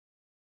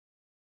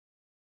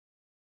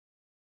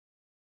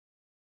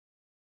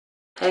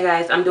Hey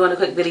guys, I'm doing a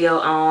quick video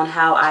on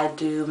how I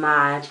do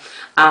my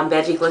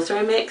Veggie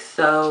Glycerin mix,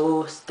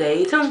 so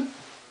stay tuned.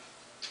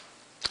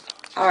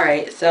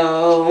 Alright,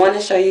 so I want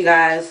to show you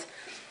guys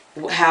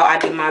how I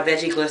do my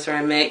Veggie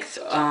Glycerin mix,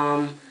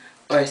 or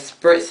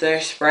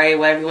spritzer, spray,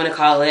 whatever you want to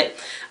call it,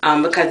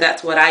 because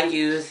that's what I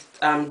use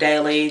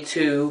daily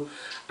to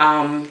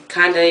kind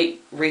of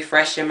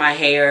refreshen my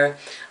hair,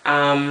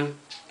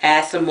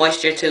 add some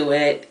moisture to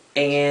it,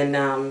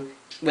 and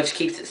which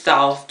keeps it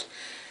soft.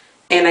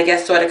 And I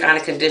guess sort of kind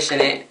of condition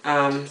it.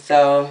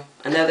 So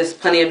I know there's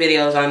plenty of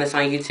videos on this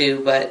on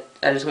YouTube, but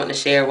I just want to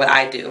share what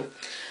I do.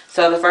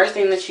 So the first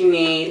thing that you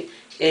need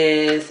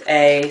is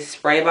a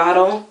spray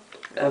bottle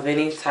of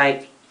any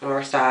type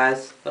or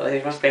size. So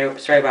here's my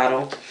spray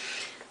bottle.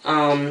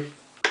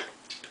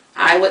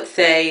 I would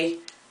say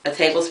a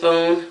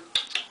tablespoon.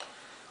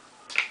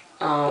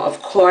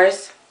 Of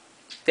course,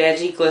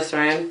 Veggie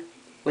Glycerin,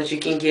 which you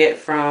can get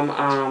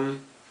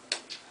from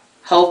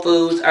Whole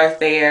Foods, Earth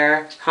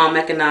Fare, Home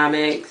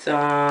Economics,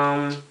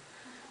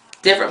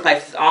 different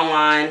places,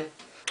 online,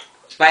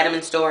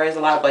 vitamin stores, a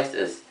lot of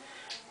places.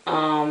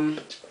 And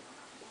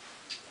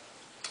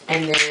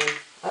then,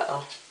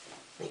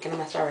 making a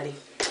mess already.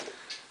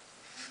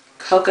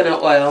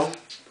 Coconut oil.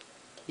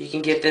 You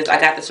can get this, I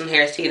got this from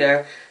Harris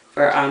Teeter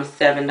for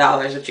 $7,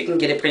 but you can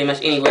get it pretty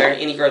much anywhere,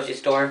 any grocery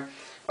store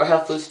or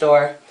health food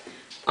store.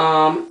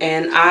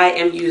 And I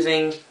am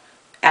using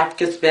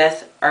Africa's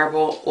Best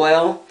Herbal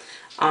Oil.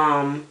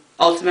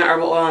 Ultimate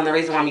herbal oil, and the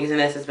reason why I'm using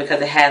this is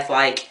because it has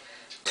like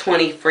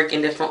 20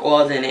 freaking different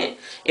oils in it.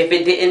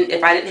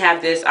 If I didn't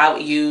have this, I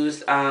would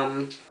use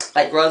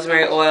like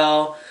rosemary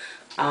oil.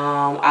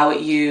 I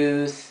would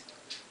use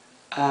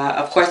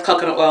of course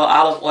coconut oil,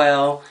 olive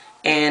oil,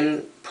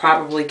 and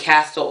probably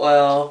castor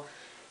oil,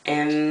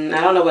 and I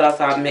don't know what else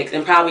I would mix,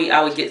 and probably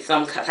I would get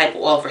some type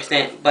of oil for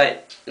scent,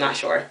 but not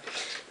sure.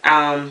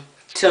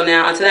 Until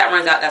that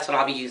runs out, that's what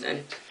I'll be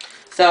using.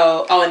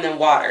 So, oh, and then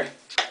water.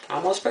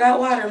 Almost forgot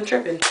water. I'm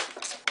tripping.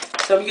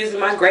 So I'm using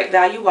my Great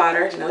Value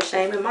water. No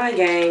shame in my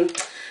game.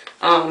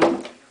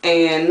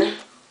 And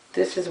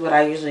this is what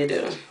I usually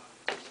do.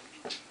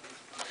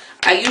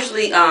 I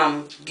usually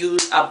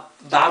use a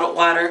bottled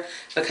water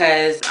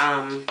because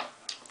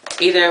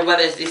either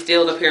whether it's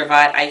distilled or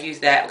purified, I use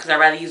that because I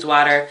rather use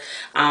water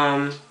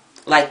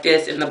like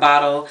this in the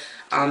bottle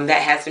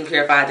that has been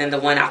purified than the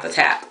one out the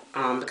tap.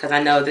 Because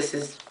I know this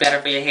is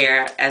better for your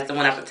hair, as the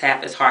one out the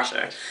tap is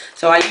harsher.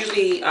 So I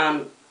usually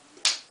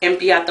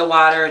empty out the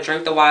water,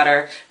 drink the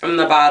water from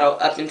the bottle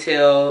up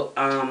until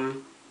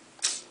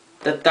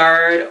the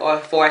third or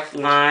fourth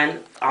line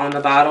on the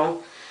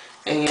bottle.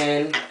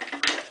 And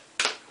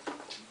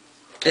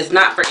it's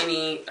not for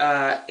any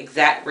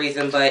exact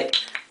reason, but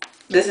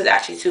this is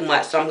actually too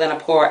much, so I'm going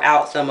to pour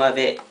out some of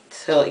it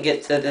till it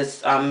gets to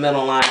this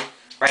middle line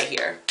right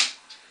here.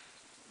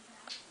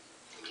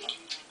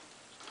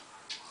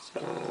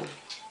 So,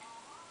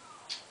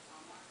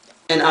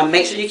 and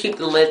make sure you keep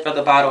the lid for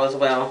the bottle as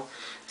well.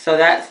 So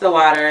that's the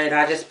water, and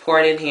I just pour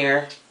it in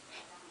here.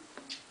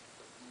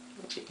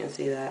 If you can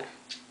see that.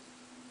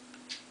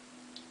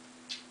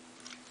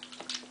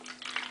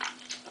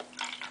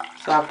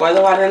 So I pour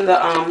the water in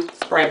the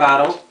spray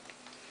bottle.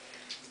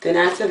 Then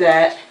after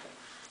that,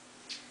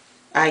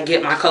 I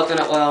get my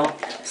coconut oil.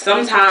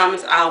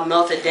 Sometimes I'll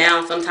melt it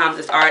down. Sometimes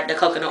the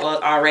coconut oil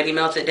is already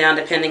melted down,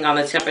 depending on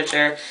the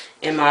temperature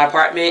in my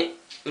apartment.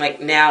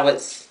 Like now, I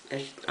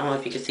don't know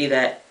if you can see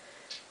that.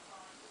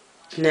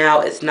 Now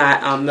it's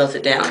not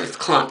melted down, it's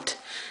clumped.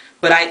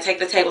 But I take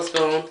the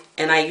tablespoon,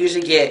 and I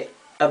usually get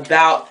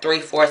about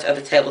 3/4 of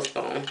the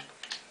tablespoon.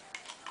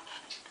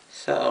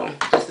 So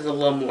this is a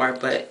little more,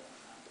 but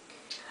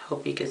I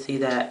hope you can see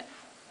that.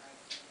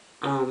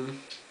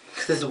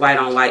 This is white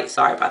on white,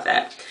 sorry about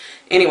that.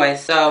 Anyway,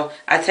 so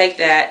I take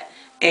that,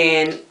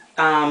 and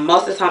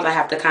most of the times I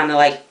have to kind of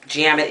like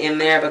jam it in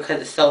there because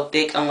it's so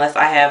thick, unless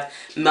I have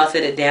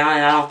melted it down,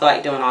 and I don't feel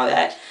like doing all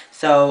that.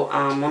 So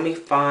let me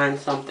find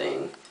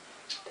something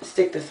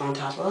stick this on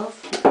top of.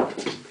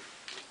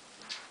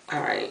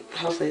 Alright,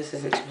 hopefully this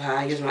isn't too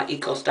high. I use my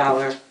Eco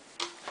Styler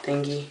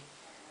thingy.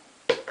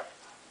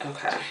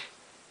 Okay,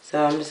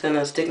 so I'm just going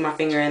to stick my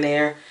finger in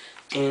there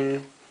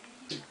and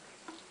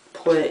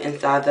put it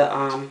inside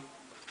the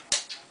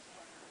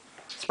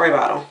spray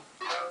bottle.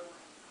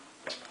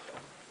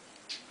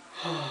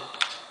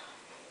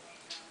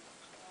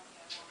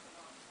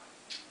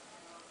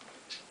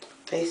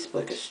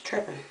 Facebook is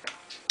tripping.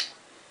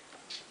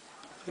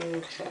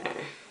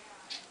 Okay.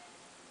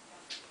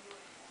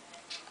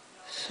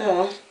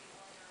 So,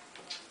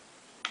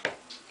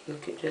 you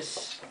could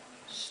just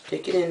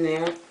stick it in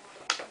there.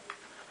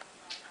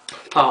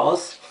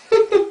 Pause.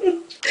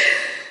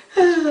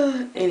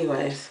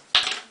 Anyways.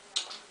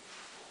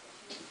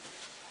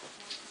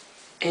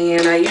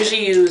 And I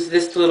usually use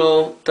this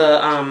little,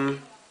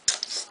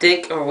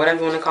 stick or whatever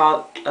you want to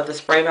call it, of the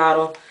spray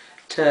bottle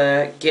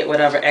to get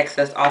whatever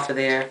excess off of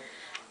there.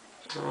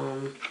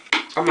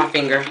 Or my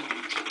finger.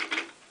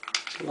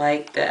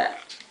 Like that.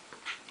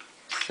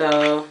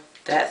 So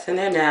that's in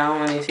there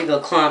now, and you see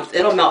the clumps.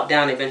 It'll melt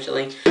down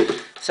eventually.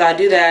 So I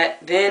do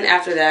that. Then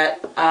after that,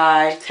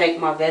 I take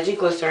my Veggie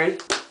Glycerin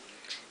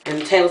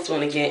and a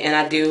tablespoon again, and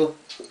I do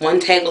 1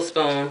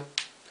 tablespoon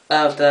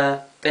of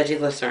the Veggie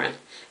Glycerin.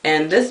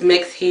 And this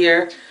mix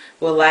here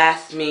will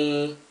last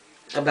me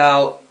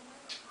about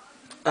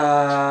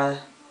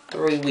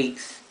 3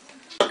 weeks,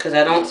 because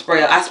I don't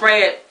spray it. I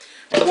spray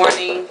it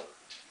morning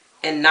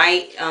and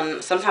night.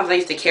 Sometimes I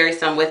used to carry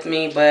some with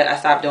me, but I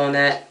stopped doing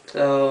that.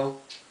 So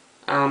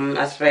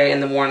I spray it in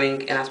the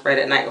morning and I spray it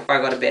at night before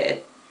I go to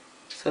bed.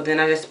 So then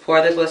I just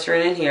pour the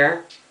glycerin in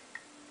here,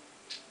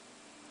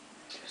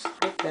 just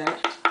like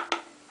that.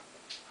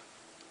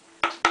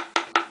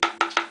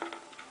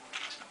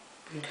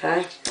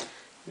 Okay.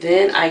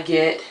 Then I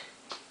get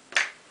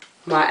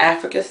my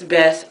Africa's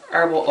Best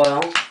herbal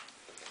oil,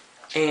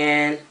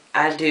 and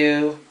I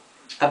do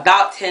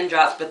about 10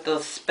 drops, but the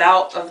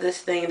spout of this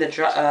thing,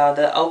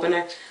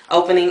 the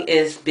opening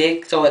is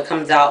big, so it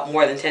comes out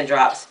more than 10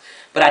 drops.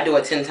 But I do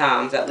it 10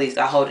 times at least.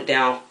 I hold it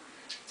down.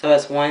 So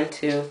it's 1,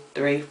 2,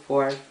 3,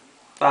 4,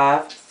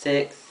 5,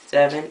 6,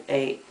 7,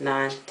 8,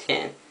 9,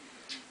 10.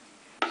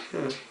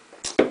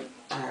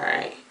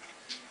 Alright.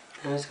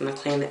 I'm just going to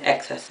clean the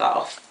excess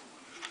off.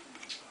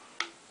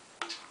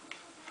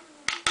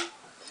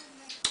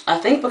 I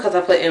think because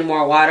I put in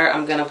more water,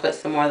 I'm going to put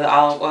some more of the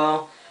olive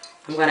oil.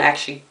 I'm going to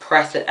actually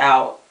press it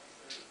out.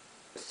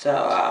 So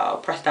I'll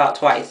press it out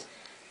twice.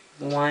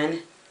 1,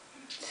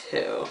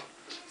 2.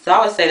 So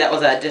I would say that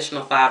was an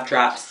additional 5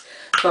 drops.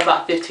 So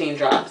about 15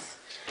 drops.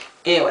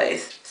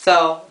 Anyways,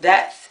 so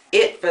that's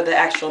it for the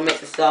actual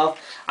mix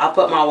itself. I'll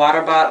put my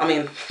water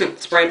bottle,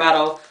 spray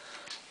bottle,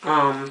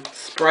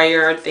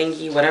 sprayer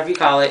thingy, whatever you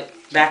call it,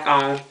 back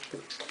on.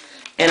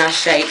 And I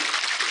shake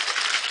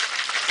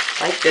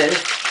like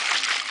this.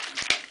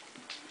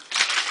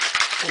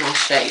 And I'll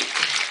shake.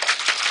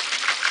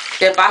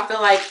 If I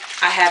feel like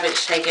I haven't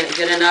shaken it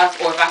good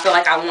enough, or if I feel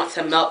like I want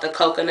to melt the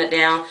coconut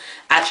down,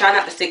 I try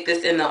not to stick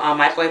this in the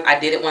microwave. I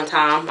did it one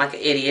time like an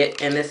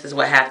idiot, and this is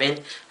what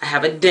happened. I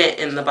have a dent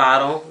in the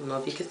bottle. I don't know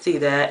if you can see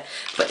that.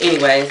 But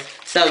anyways,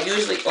 so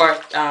usually, or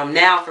from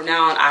now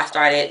on, I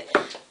started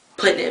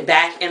putting it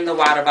back in the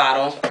water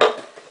bottle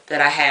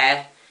that I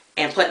had,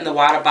 and putting the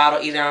water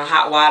bottle either on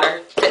hot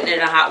water, putting it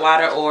in hot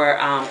water, or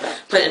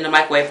putting it in the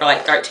microwave for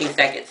like 13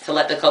 seconds to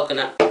let the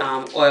coconut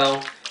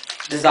oil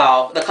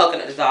dissolve, the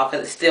coconut dissolve,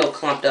 because it's still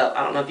clumped up.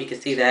 I don't know if you can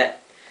see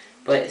that,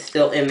 but it's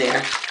still in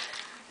there.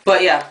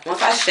 But yeah,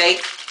 once I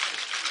shake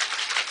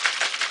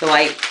for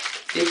like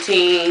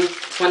 15,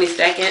 20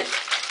 seconds,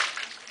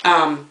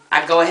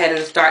 I go ahead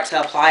and start to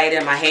apply it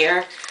in my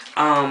hair.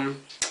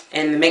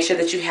 And make sure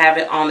that you have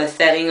it on the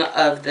setting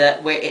of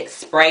where it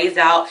sprays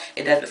out.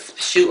 It doesn't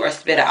shoot or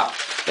spit out,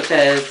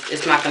 because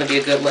it's not going to be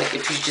a good look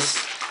if you just,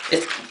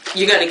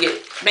 you're going to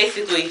get,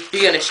 basically,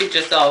 you're going to shoot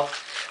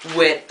yourself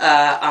with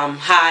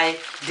high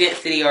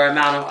density or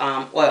amount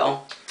of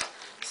oil.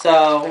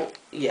 So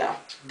yeah,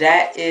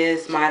 that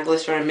is my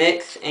glycerin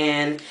mix,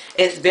 and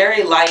it's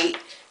very light.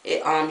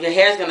 Your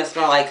hair is going to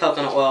smell like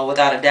coconut oil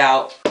without a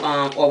doubt,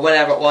 or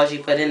whatever oils you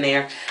put in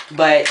there,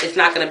 but it's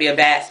not going to be a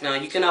bad smell.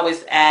 You can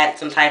always add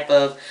some type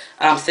of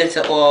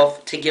scented oil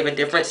to give a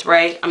different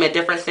spray, a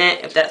different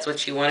scent, if that's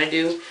what you want to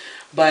do.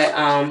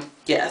 But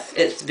yes,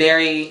 it's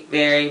very,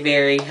 very,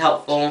 very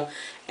helpful.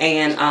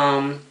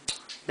 And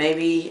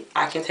maybe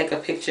I can take a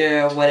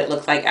picture of what it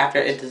looks like after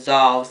it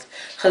dissolves,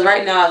 because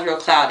right now it's real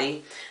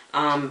cloudy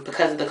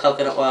because of the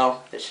coconut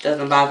oil, which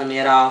doesn't bother me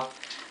at all.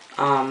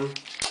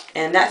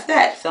 And that's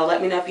that. So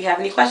let me know if you have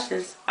any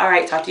questions.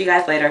 Alright, talk to you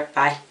guys later.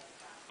 Bye.